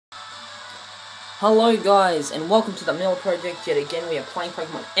Hello guys, and welcome to the Mill Project. Yet again, we are playing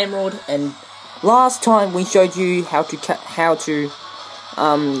Pokemon Emerald, and last time we showed you how to get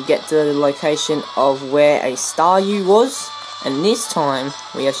to the location of where a Staryu was, and this time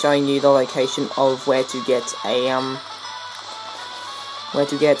we are showing you the location of where to get a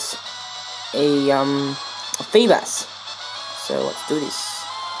Feebas. So let's do this.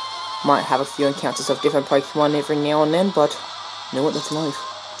 Might have a few encounters of different Pokemon every now and then, but you know what? That's life.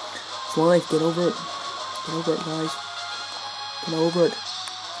 It's life. Get over it. Get over it, guys. Get over it.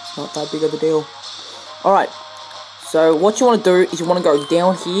 It's not that big of a deal. Alright. So, what you want to do is you want to go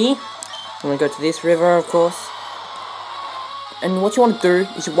down here. You want to go to this river, of course. And what you want to do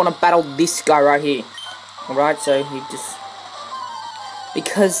is you want to battle this guy right here. Alright, so you just...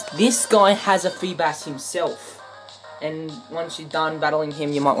 because this guy has a Feebas himself. And once you're done battling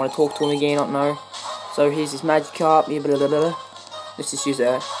him, you might want to talk to him again, I don't know. So, here's his Magikarp. Let's just use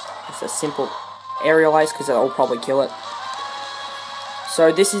a simple aerial ice because that'll probably kill it.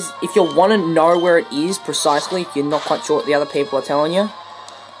 So this is, if you want to know where it is precisely, if you're not quite sure what the other people are telling you,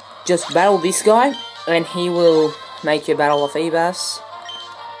 just battle this guy and he will make you battle a Feebas.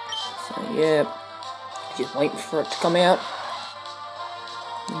 So yeah, just wait for it to come out.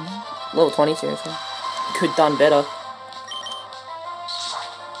 Level 20, seriously. Could done better.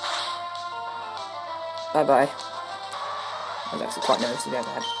 Bye bye. I was actually quite nervous about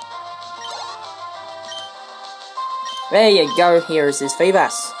that. There you go, here is his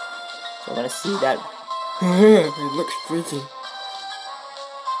Feebas. So we're going to see that. It looks pretty.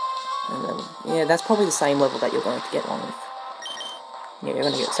 Yeah, that's probably the same level that you're going to get on with. Yeah, you're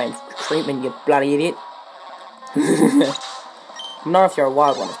going to get the same treatment, you bloody idiot. Not if you're a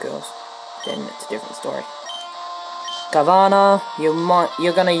wild one, of course. Then it's a different story. Kavana,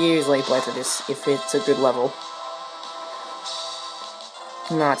 you're going to use Leaf Blade for this if it's a good level.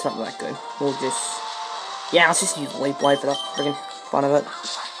 No, it's not that good. We'll just... yeah, let's just use Leaf Blade for the friggin' fun of it.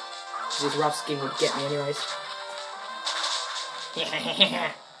 This rough skin would get me anyways.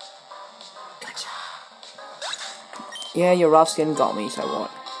 Gotcha. Yeah, your rough skin got me, so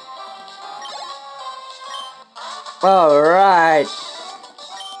what? Alright.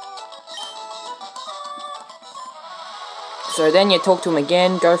 So then you talk to him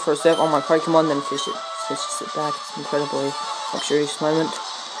again, go for a surf on my Pokemon, then fish it. Let's just sit back, it's incredibly luxurious moment.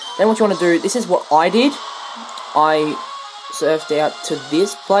 Then what you want to do, this is what I did. I surfed out to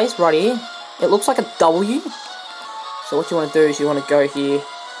this place right here. It looks like a W. So what you want to do is you want to go here.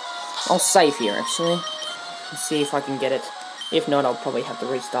 I'll save here actually. Let's see if I can get it. If not, I'll probably have to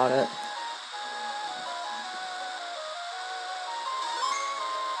restart it.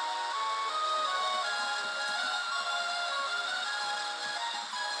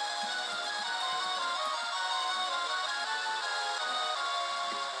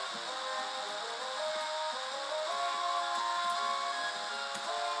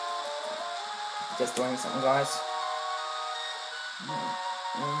 Just doing something, guys.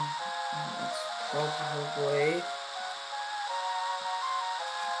 It's probably...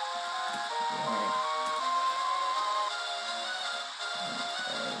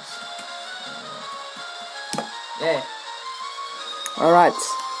 yeah. Alright.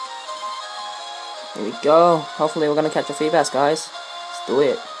 Here we go. Hopefully we're gonna catch a Feebas, guys. Let's do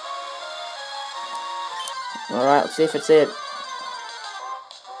it. Alright, let's see if it's it.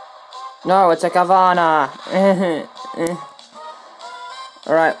 No, it's a Kavana.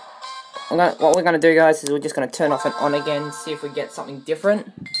 Alright. What we're gonna do, guys, is we're just gonna turn off and on again, see if we get something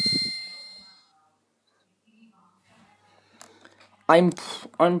different.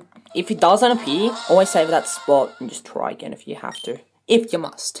 If it doesn't appear, always save that spot and just try again if you have to. If you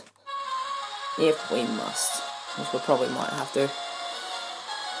must. If we must. Which we probably might have to.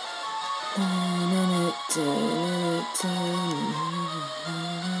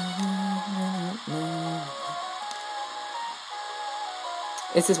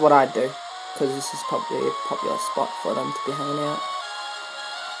 This is what I'd do, because this is probably a popular spot for them to be hanging out.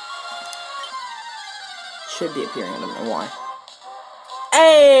 Should be appearing, I don't know why.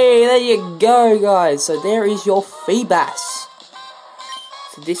 Hey, there you go, guys. So there is your Feebas.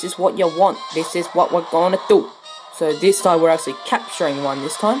 So this is what you want. This is what we're gonna do. So this time we're actually capturing one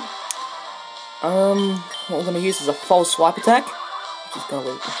this time. What we're gonna use is a false swipe attack, which is gonna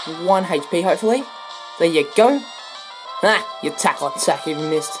be 1 HP hopefully. There you go. Ah, your tackle attack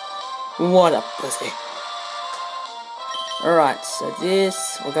even missed. What a pussy. Alright, so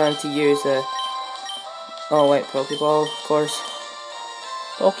this, we're going to use a... oh wait, Pokeball, of course.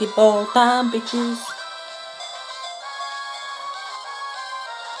 Pokeball time, bitches.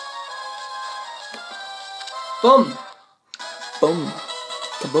 Boom! Boom!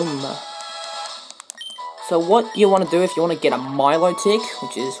 Kaboom! So what you want to do if you want to get a Milo tick,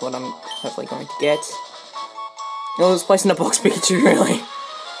 which is what I'm hopefully going to get. No, it's placed in a box Pikachu, really.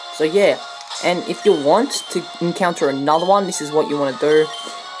 So yeah, and if you want to encounter another one, this is what you want to do.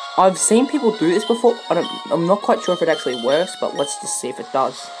 I've seen people do this before. I'm not quite sure if it actually works, but let's just see if it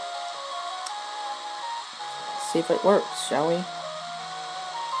does. See if it works, shall we?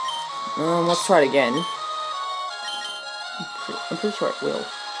 Let's try it again. I'm pretty sure it will.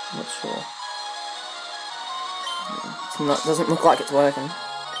 I'm not sure. Doesn't look like it's working.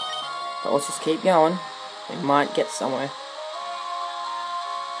 But let's just keep going. We might get somewhere.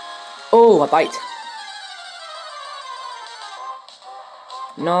 Oh, a bite.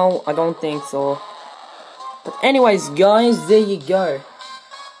 No, I don't think so. But anyways, guys, there you go.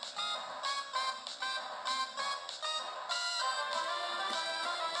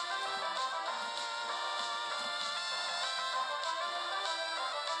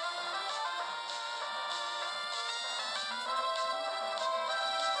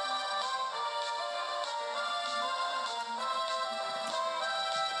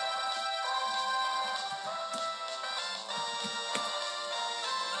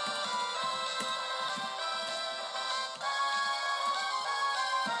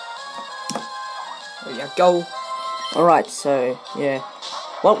 There you go. Alright, so, yeah.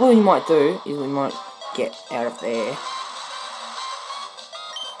 What we might do is we might get out of there.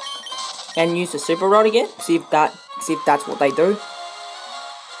 And use the super rod again. See if that's what they do.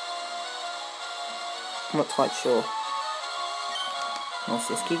 I'm not quite sure. Let's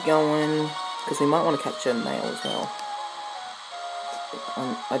just keep going. Because we might want to catch a male as well.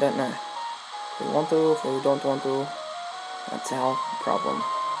 I don't know. If we want to, if we don't want to. That's our problem.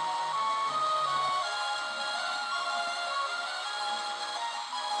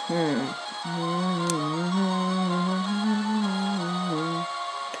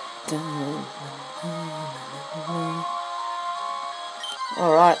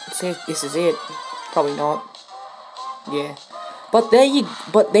 Alright, see if this is it. Probably not. Yeah. But there you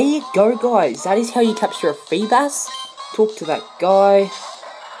go, guys. That is how you capture a Feebas. Talk to that guy.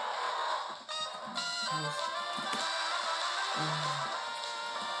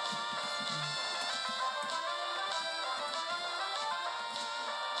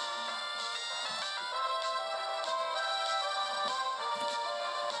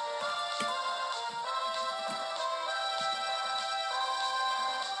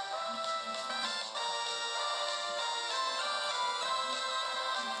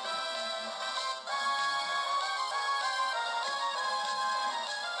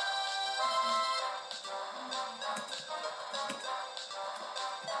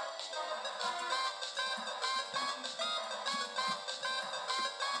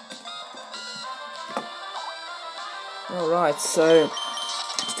 Alright, so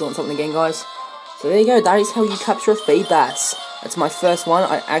just doing something again, guys. So there you go, that is how you capture a Feebas. That's my first one.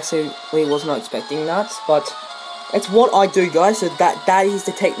 I actually was not expecting that, but it's what I do, guys. So that is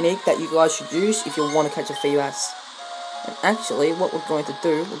the technique that you guys should use if you want to catch a Feebas. And actually, what we're going to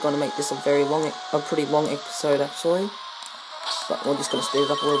do, we're going to make this a pretty long episode, actually. But we're just going to speed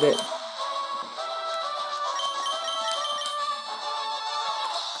it up a little bit.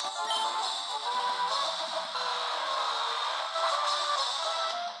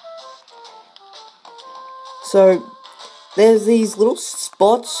 So, there's these little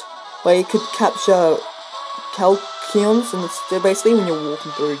spots where you could capture Calciums, and they're basically when you're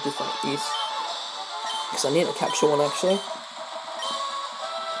walking through just like this. Because I need to capture one, actually.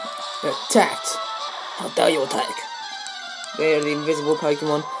 You're attacked. How dare you attack? They're the invisible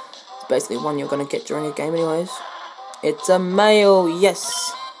Pokemon. It's basically one you're going to get during a game anyways. It's a male,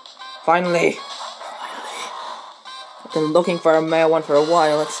 yes. Finally. I've been looking for a male one for a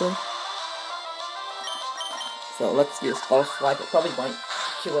while, actually. So let's just swipe. It probably won't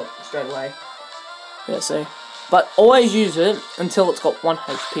kill it straight away. Yeah, so. But always use it until it's got 1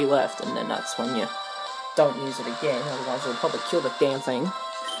 HP left, and then that's when you don't use it again, otherwise it'll probably kill the damn thing.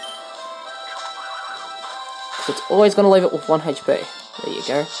 So it's always going to leave it with 1 HP. There you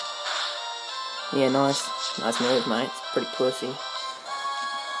go. Yeah, nice. Nice move, mate. It's pretty pussy.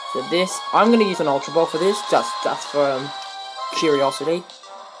 So this, I'm going to use an Ultra Ball for this, just for curiosity.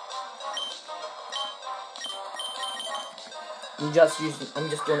 I'm just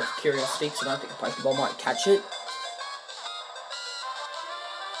doing it for curiosity because I don't think a Pokeball might catch it.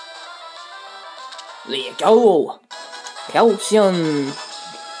 There you go! Calcium!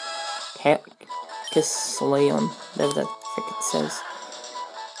 Kisleon, whatever the frick it says.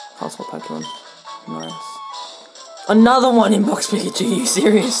 Household Pokemon. Nice. Another one in Box Pikachu, are you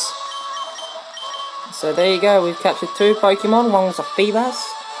serious? So there you go, we've captured 2 Pokemon. One was a Feebas.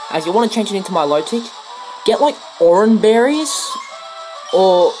 As you want to change it into my Milotic, get like orange berries,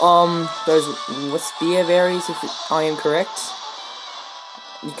 or those wispia berries, if I am correct,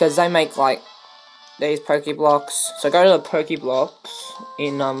 because they make like these Pokeblocks. So go to the Pokeblocks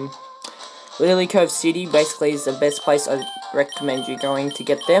in Lily Cove City. Basically, is the best place I recommend you going to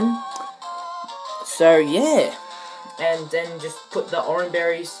get them. So yeah, and then just put the orange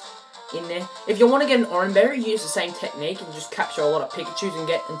berries in there. If you want to get an orange berry, use the same technique and just capture a lot of Pikachus and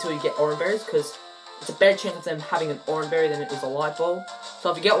get until you get orange berries, because it's a better chance of them having an orange berry than it is a light ball.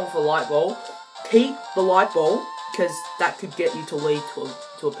 So if you get one for a light ball, keep the light ball, because that could get you to lead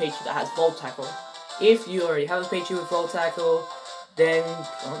to a Pichu that has Volt Tackle. If you already have a Pichu with Volt Tackle, then,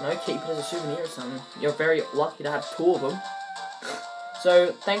 I don't know, keep it as a souvenir or something. You're very lucky to have 2 of them.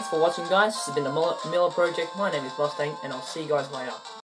 So, thanks for watching, guys. This has been the Miller Project. My name is Mustang, and I'll see you guys later.